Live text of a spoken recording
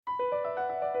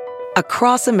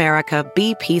Across America,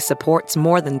 BP supports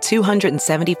more than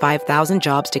 275,000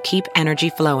 jobs to keep energy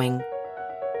flowing.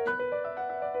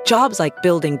 Jobs like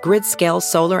building grid-scale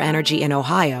solar energy in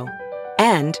Ohio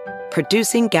and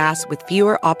producing gas with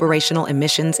fewer operational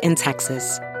emissions in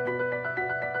Texas.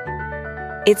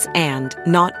 It's and,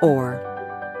 not or.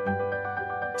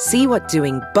 See what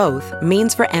doing both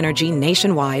means for energy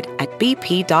nationwide at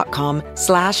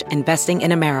bp.com/investing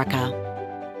in America.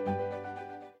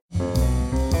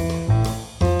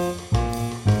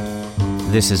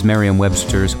 This is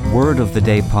Merriam-Webster's Word of the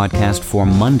Day podcast for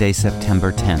Monday,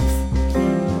 September 10th.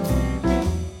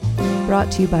 Brought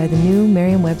to you by the new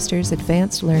Merriam-Webster's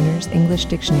Advanced Learners English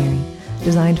Dictionary,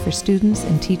 designed for students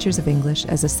and teachers of English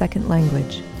as a second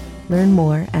language. Learn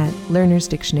more at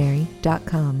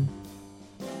learnersdictionary.com.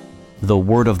 The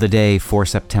word of the day for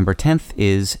September 10th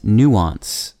is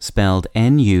nuance, spelled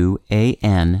N-U-A-N-C-E.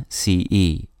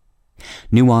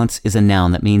 Nuance is a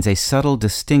noun that means a subtle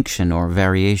distinction or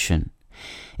variation.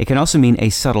 It can also mean a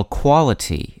subtle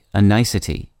quality, a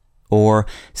nicety, or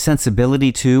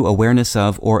sensibility to, awareness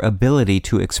of, or ability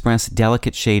to express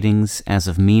delicate shadings as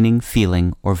of meaning,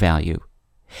 feeling, or value.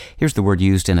 Here's the word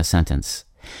used in a sentence.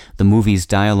 The movie's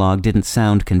dialogue didn't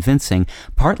sound convincing,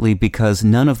 partly because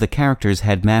none of the characters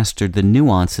had mastered the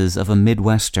nuances of a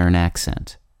Midwestern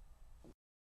accent.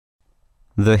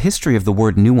 The history of the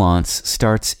word nuance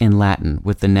starts in Latin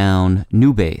with the noun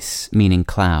nubes, meaning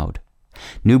cloud.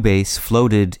 Nubes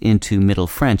floated into Middle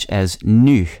French as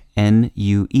nu,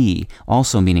 N-U-E,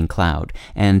 also meaning cloud,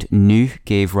 and nu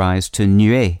gave rise to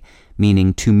nuée,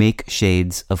 meaning to make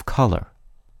shades of color.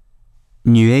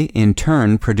 Nuée in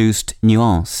turn produced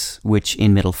nuance, which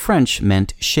in Middle French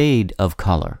meant shade of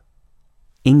color.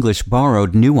 English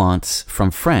borrowed nuance from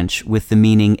French with the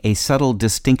meaning a subtle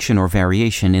distinction or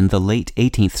variation in the late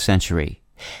 18th century.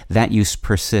 That use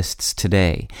persists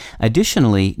today.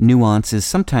 Additionally, nuance is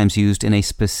sometimes used in a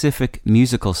specific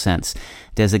musical sense,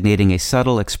 designating a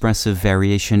subtle expressive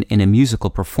variation in a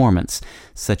musical performance,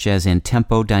 such as in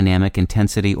tempo, dynamic,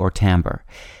 intensity, or timbre,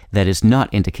 that is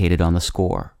not indicated on the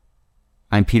score.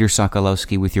 I'm Peter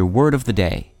Sokolowski with your Word of the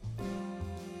Day.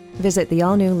 Visit the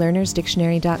all-new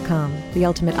learnersdictionary.com, the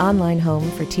ultimate online home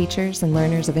for teachers and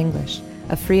learners of English.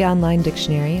 A free online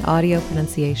dictionary, audio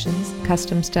pronunciations,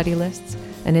 custom study lists,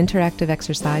 and interactive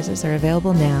exercises are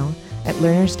available now at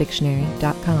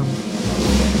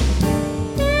learnersdictionary.com.